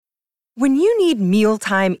When you need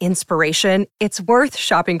mealtime inspiration, it's worth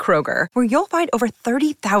shopping Kroger, where you'll find over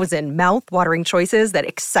 30,000 mouth-watering choices that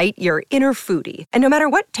excite your inner foodie. And no matter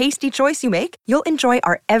what tasty choice you make, you'll enjoy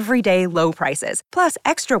our everyday low prices, plus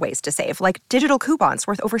extra ways to save, like digital coupons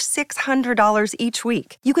worth over $600 each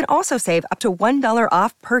week. You can also save up to $1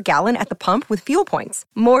 off per gallon at the pump with fuel points.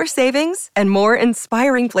 More savings and more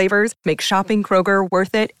inspiring flavors make shopping Kroger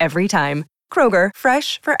worth it every time. Kroger,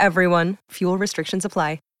 fresh for everyone. Fuel restrictions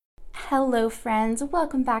apply. Hello friends,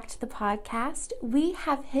 welcome back to the podcast. We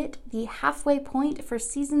have hit the halfway point for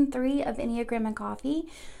season 3 of Enneagram and Coffee,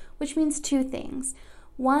 which means two things.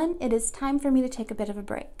 One, it is time for me to take a bit of a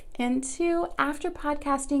break. And two, after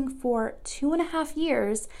podcasting for 2.5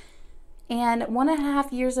 years, and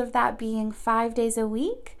 1.5 years of that being 5 days a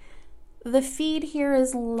week, the feed here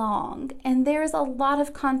is long, and there's a lot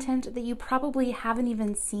of content that you probably haven't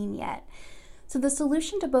even seen yet. So the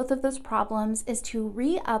solution to both of those problems is to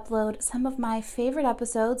re-upload some of my favorite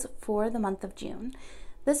episodes for the month of June.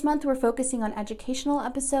 This month we're focusing on educational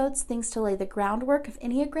episodes, things to lay the groundwork of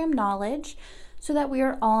Enneagram knowledge so that we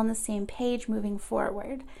are all on the same page moving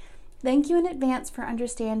forward. Thank you in advance for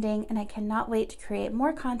understanding, and I cannot wait to create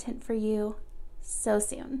more content for you so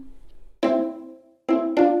soon.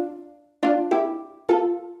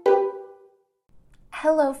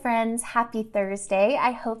 Hello friends, happy Thursday. I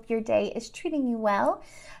hope your day is treating you well.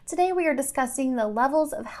 Today we are discussing the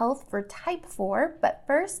levels of health for type 4, but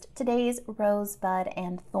first, today's rose, bud,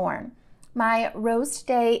 and thorn. My rose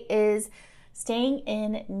today is staying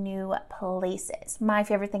in new places. My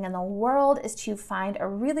favorite thing in the world is to find a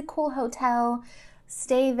really cool hotel,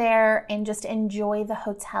 stay there, and just enjoy the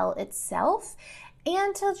hotel itself,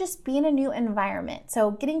 and to just be in a new environment. So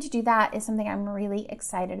getting to do that is something I'm really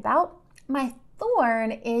excited about. My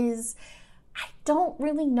thorn is I don't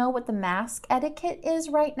really know what the mask etiquette is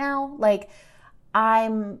right now. Like,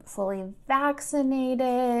 I'm fully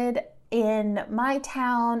vaccinated in my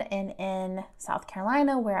town and in South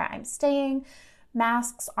Carolina where I'm staying.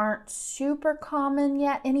 Masks aren't super common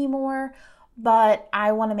yet anymore, but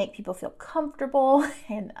I want to make people feel comfortable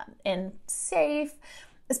and safe,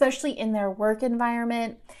 especially in their work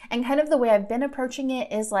environment. And kind of the way I've been approaching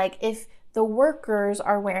it is like, if the workers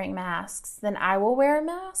are wearing masks, then I will wear a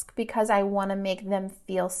mask because I want to make them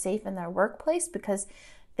feel safe in their workplace because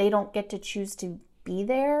they don't get to choose to be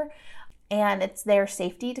there and it's their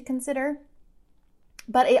safety to consider.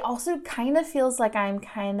 But it also kind of feels like I'm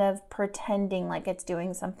kind of pretending like it's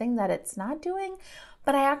doing something that it's not doing,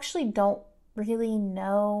 but I actually don't really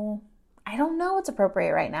know. I don't know what's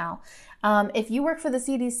appropriate right now. If you work for the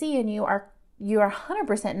CDC and you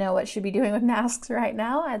 100% know what should be doing with masks right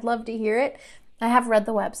now, I'd love to hear it. I have read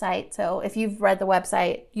the website, so if you've read the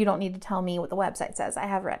website, you don't need to tell me what the website says. I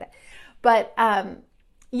have read it. But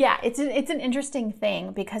yeah, it's an interesting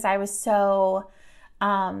thing because I was so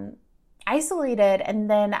isolated, and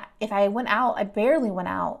then if I went out, I barely went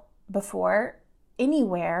out before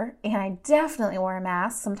anywhere, and I definitely wore a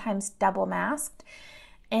mask, sometimes double masked.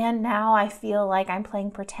 And now I feel like I'm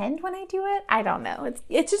playing pretend when I do it. I don't know.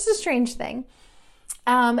 It's just a strange thing.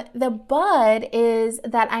 The bud is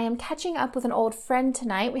that I am catching up with an old friend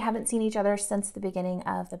tonight. We haven't seen each other since the beginning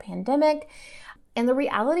of the pandemic. And the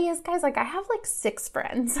reality is, guys, like I have like 6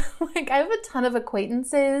 friends. Like I have a ton of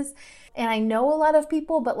acquaintances and I know a lot of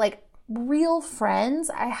people, but like real friends,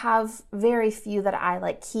 I have very few that I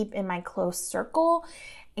like keep in my close circle.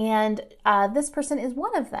 And this person is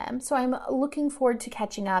one of them. So I'm looking forward to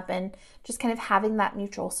catching up and just kind of having that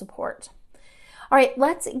mutual support. All right,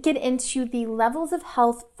 let's get into the levels of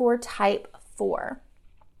health for type 4.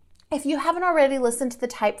 If you haven't already listened to the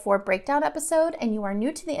type 4 breakdown episode and you are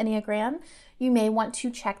new to the Enneagram, you may want to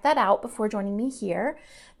check that out before joining me here.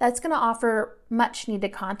 That's going to offer much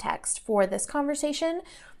needed context for this conversation.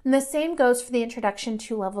 And the same goes for the introduction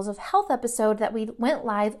to levels of health episode that we went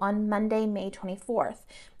live on Monday, May 24th.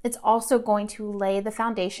 It's also going to lay the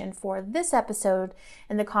foundation for this episode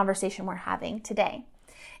and the conversation we're having today.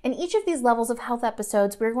 In each of these levels of health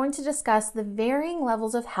episodes, we're going to discuss the varying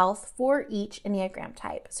levels of health for each Enneagram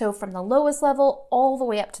type. So from the lowest level all the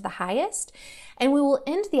way up to the highest. And we will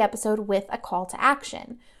end the episode with a call to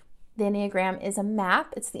action. The Enneagram is a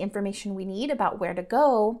map. It's the information we need about where to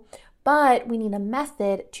go, but we need a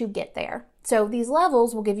method to get there. So these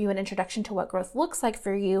levels will give you an introduction to what growth looks like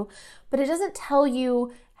for you, but it doesn't tell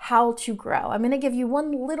you how to grow. I'm going to give you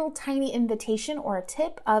one little tiny invitation or a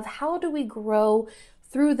tip of how do we grow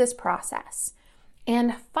through this process.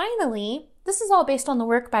 And finally, this is all based on the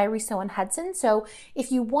work by Riso and Hudson. So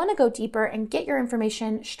if you want to go deeper and get your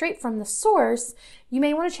information straight from the source, you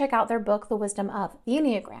may want to check out their book, The Wisdom of the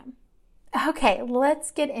Enneagram. Okay,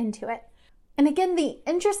 let's get into it. And again, the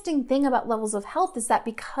interesting thing about levels of health is that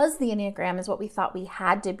because the Enneagram is what we thought we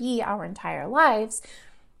had to be our entire lives,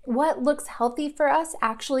 what looks healthy for us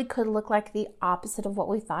actually could look like the opposite of what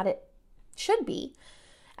we thought it should be.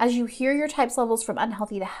 As you hear your types levels from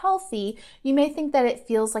unhealthy to healthy, you may think that it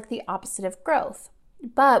feels like the opposite of growth.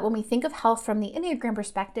 But when we think of health from the Enneagram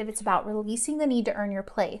perspective, it's about releasing the need to earn your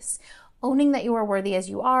place, owning that you are worthy as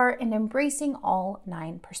you are, and embracing all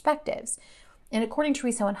 9 perspectives. And according to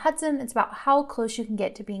Riso and Hudson, it's about how close you can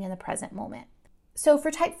get to being in the present moment. So for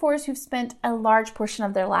type 4s who've spent a large portion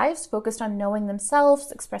of their lives focused on knowing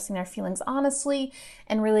themselves, expressing their feelings honestly,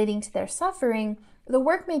 and relating to their suffering, the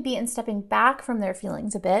work may be in stepping back from their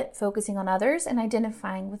feelings a bit, focusing on others, and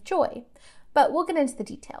identifying with joy. But we'll get into the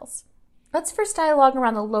details. Let's first dialogue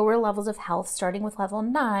around the lower levels of health, starting with level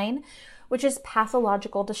 9, which is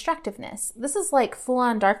pathological destructiveness. This is like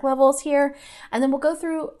full-on dark levels here, and then we'll go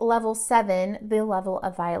through level 7, the level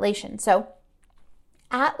of violation. So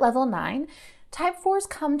at level 9, type 4s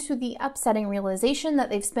come to the upsetting realization that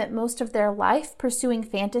they've spent most of their life pursuing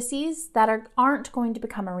fantasies that aren't going to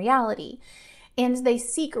become a reality. And they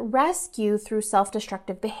seek rescue through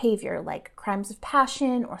self-destructive behavior like crimes of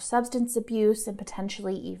passion or substance abuse and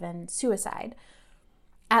potentially even suicide.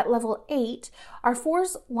 At level 8, our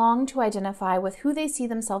 4s long to identify with who they see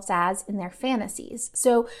themselves as in their fantasies.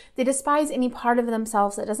 So they despise any part of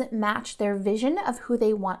themselves that doesn't match their vision of who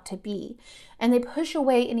they want to be. And they push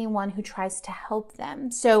away anyone who tries to help them.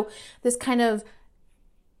 So this kind of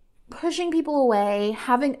pushing people away,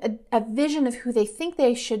 having a vision of who they think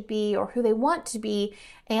they should be or who they want to be,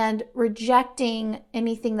 and rejecting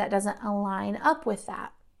anything that doesn't align up with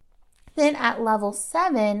that. Then at level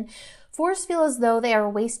 7, 4s feel as though they are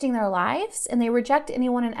wasting their lives, and they reject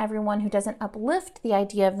anyone and everyone who doesn't uplift the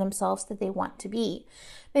idea of themselves that they want to be.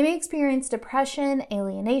 They may experience depression,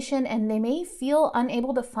 alienation, and they may feel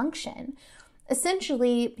unable to function.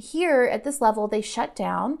 Essentially, here at this level, they shut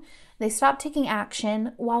down. They stop taking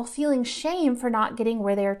action while feeling shame for not getting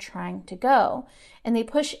where they are trying to go. And they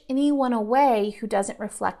push anyone away who doesn't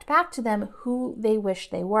reflect back to them who they wish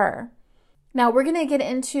they were. Now, we're going to get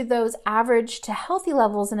into those average to healthy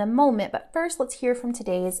levels in a moment, but first let's hear from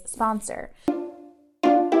today's sponsor.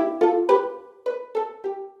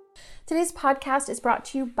 Today's podcast is brought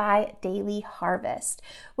to you by Daily Harvest.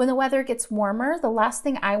 When the weather gets warmer, the last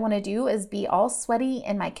thing I want to do is be all sweaty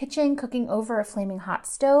in my kitchen cooking over a flaming hot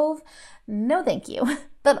stove. No, thank you.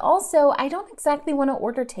 But also, I don't exactly want to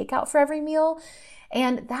order takeout for every meal,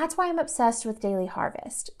 and that's why I'm obsessed with Daily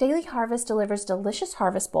Harvest. Daily Harvest delivers delicious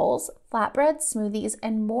harvest bowls, flatbreads, smoothies,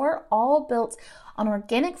 and more, all built on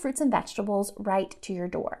organic fruits and vegetables right to your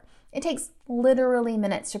door. It takes literally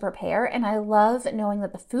minutes to prepare, and I love knowing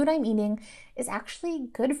that the food I'm eating is actually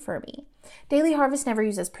good for me. Daily Harvest never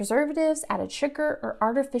uses preservatives, added sugar, or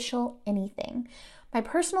artificial anything. My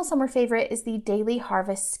personal summer favorite is the Daily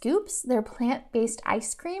Harvest Scoops. They're plant-based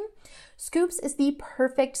ice cream. Scoops is the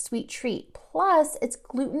perfect sweet treat, plus it's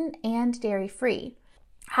gluten and dairy-free.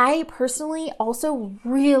 I personally also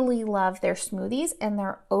really love their smoothies and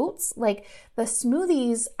their oats. Like the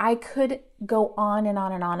smoothies, I could go on and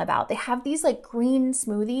on and on about. They have these like green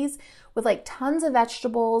smoothies with like tons of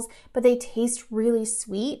vegetables, but they taste really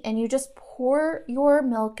sweet. And you just pour your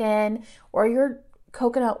milk in or your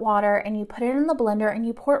coconut water and you put it in the blender and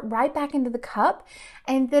you pour it right back into the cup.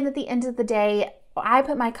 And then at the end of the day, I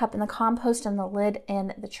put my cup in the compost and the lid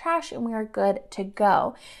in the trash, and we are good to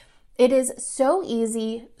go. It is so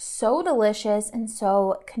easy, so delicious, and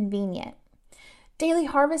so convenient. Daily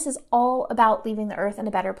Harvest is all about leaving the earth in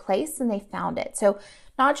a better place than they found it. So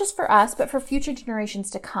not just for us, but for future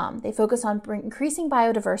generations to come. They focus on increasing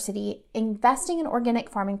biodiversity, investing in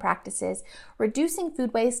organic farming practices, reducing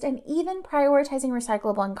food waste, and even prioritizing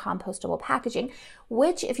recyclable and compostable packaging,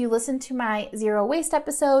 which, if you listen to my Zero Waste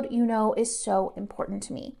episode, you know is so important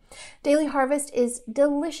to me. Daily Harvest is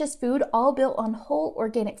delicious food, all built on whole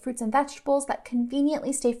organic fruits and vegetables that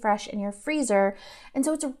conveniently stay fresh in your freezer. And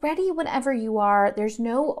so it's ready whenever you are. There's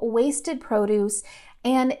no wasted produce,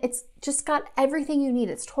 and it's just got everything you need.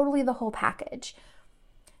 It's totally the whole package.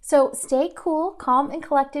 So stay cool, calm, and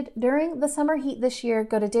collected during the summer heat this year.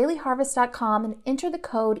 Go to dailyharvest.com and enter the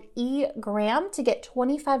code EGRAM to get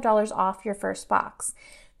 $25 off your first box.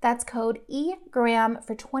 That's code EGRAM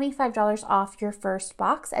for $25 off your first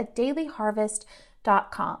box at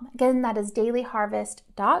dailyharvest.com. Again, that is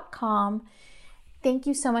dailyharvest.com. Thank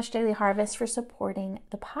you so much, Daily Harvest, for supporting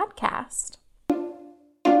the podcast.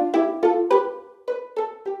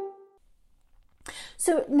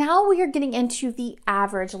 So now we are getting into the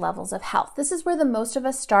average levels of health. This is where the most of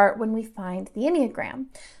us start when we find the Enneagram,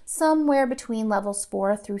 somewhere between levels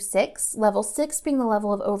 4 through 6, level 6 being the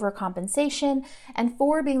level of overcompensation and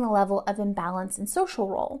 4 being the level of imbalance in social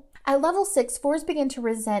role. At level 6, 4s begin to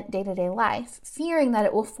resent day-to-day life, fearing that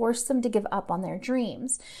it will force them to give up on their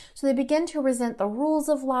dreams. So they begin to resent the rules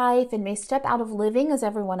of life and may step out of living as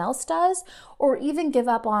everyone else does, or even give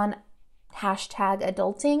up on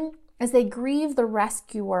 #adulting, as they grieve the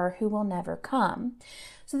rescuer who will never come.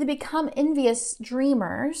 So they become envious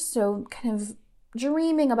dreamers, so kind of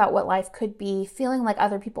dreaming about what life could be, feeling like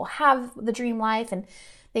other people have the dream life and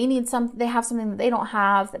they have something that they don't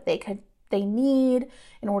have that they need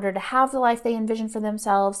in order to have the life they envision for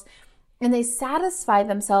themselves. And they satisfy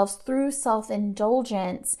themselves through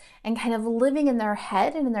self-indulgence and kind of living in their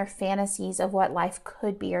head and in their fantasies of what life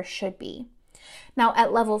could be or should be. Now,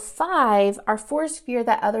 at level 5, our 4s fear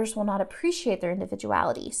that others will not appreciate their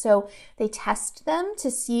individuality. So they test them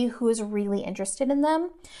to see who is really interested in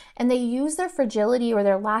them, and they use their fragility or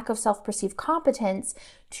their lack of self-perceived competence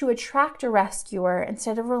to attract a rescuer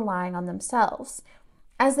instead of relying on themselves.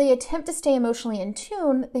 As they attempt to stay emotionally in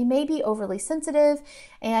tune, they may be overly sensitive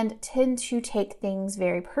and tend to take things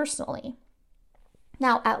very personally.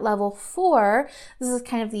 Now, at level 4, this is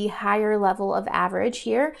kind of the higher level of average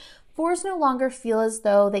here. 4s no longer feel as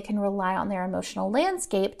though they can rely on their emotional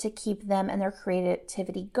landscape to keep them and their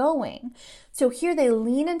creativity going. So here they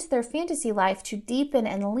lean into their fantasy life to deepen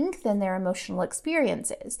and lengthen their emotional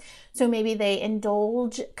experiences. So maybe they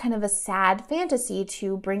indulge kind of a sad fantasy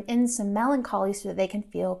to bring in some melancholy so that they can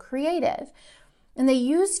feel creative. And they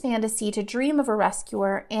use fantasy to dream of a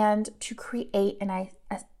rescuer and to create an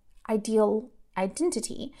ideal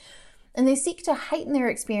identity. And they seek to heighten their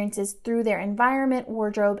experiences through their environment,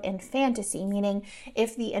 wardrobe, and fantasy, meaning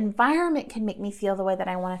if the environment can make me feel the way that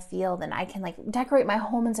I want to feel, then I can decorate my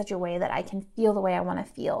home in such a way that I can feel the way I want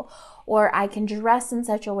to feel, or I can dress in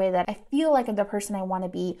such a way that I feel like I'm the person I want to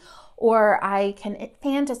be, or I can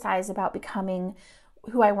fantasize about becoming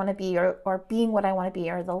who I want to be or being what I want to be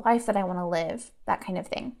or the life that I want to live, that kind of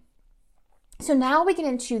thing. So now we get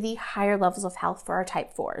into the higher levels of health for our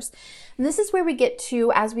type 4s. And this is where we get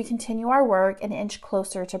to as we continue our work an inch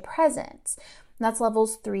closer to presence. And that's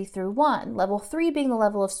levels 3 through 1. Level 3 being the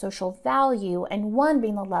level of social value and 1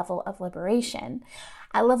 being the level of liberation.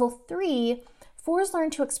 At level 3, 4s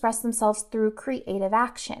learn to express themselves through creative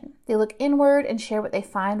action. They look inward and share what they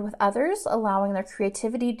find with others, allowing their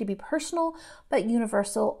creativity to be personal but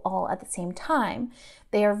universal all at the same time.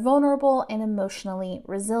 They are vulnerable and emotionally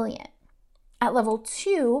resilient. At level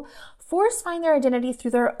 2, 4s find their identity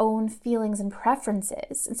through their own feelings and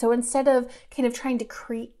preferences. And so instead of kind of trying to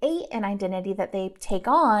create an identity that they take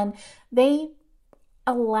on, they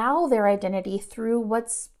allow their identity through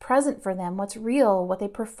what's present for them, what's real, what they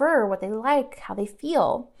prefer, what they like, how they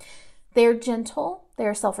feel. They're gentle,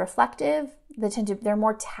 they're self-reflective, they're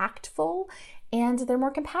more tactful, and they're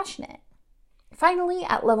more compassionate. Finally,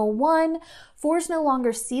 at level 1, 4s no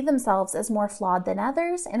longer see themselves as more flawed than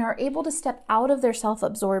others and are able to step out of their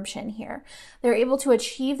self-absorption here. They're able to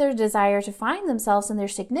achieve their desire to find themselves and their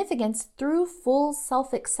significance through full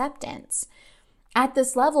self-acceptance. At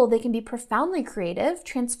this level, they can be profoundly creative,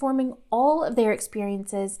 transforming all of their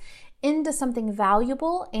experiences into something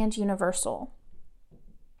valuable and universal.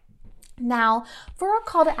 Now, for our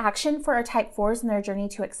call to action for our type 4s and their journey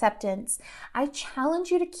to acceptance, I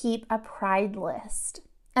challenge you to keep a pride list.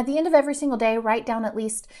 At the end of every single day, write down at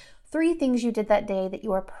least 3 things you did that day that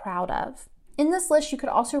you are proud of. In this list, you could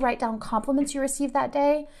also write down compliments you received that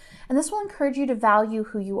day, and this will encourage you to value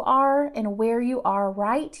who you are and where you are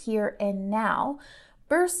right here and now,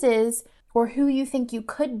 versus or who you think you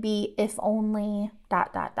could be if only ...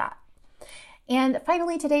 And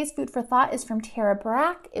finally, today's food for thought is from Tara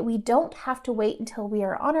Brach. We don't have to wait until we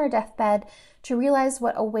are on our deathbed to realize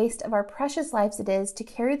what a waste of our precious lives it is to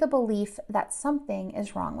carry the belief that something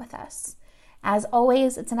is wrong with us. As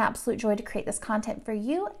always, it's an absolute joy to create this content for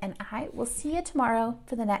you, and I will see you tomorrow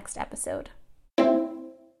for the next episode.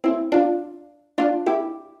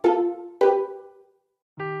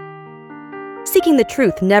 Seeking the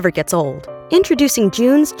truth never gets old. Introducing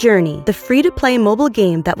June's Journey, the free-to-play mobile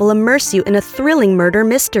game that will immerse you in a thrilling murder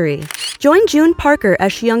mystery. Join June Parker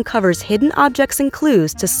as she uncovers hidden objects and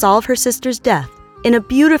clues to solve her sister's death in a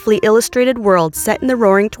beautifully illustrated world set in the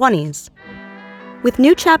Roaring '20s. With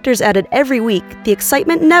new chapters added every week, the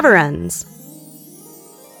excitement never ends.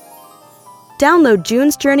 Download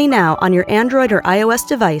June's Journey now on your Android or iOS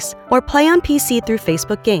device, or play on PC through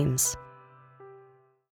Facebook Games.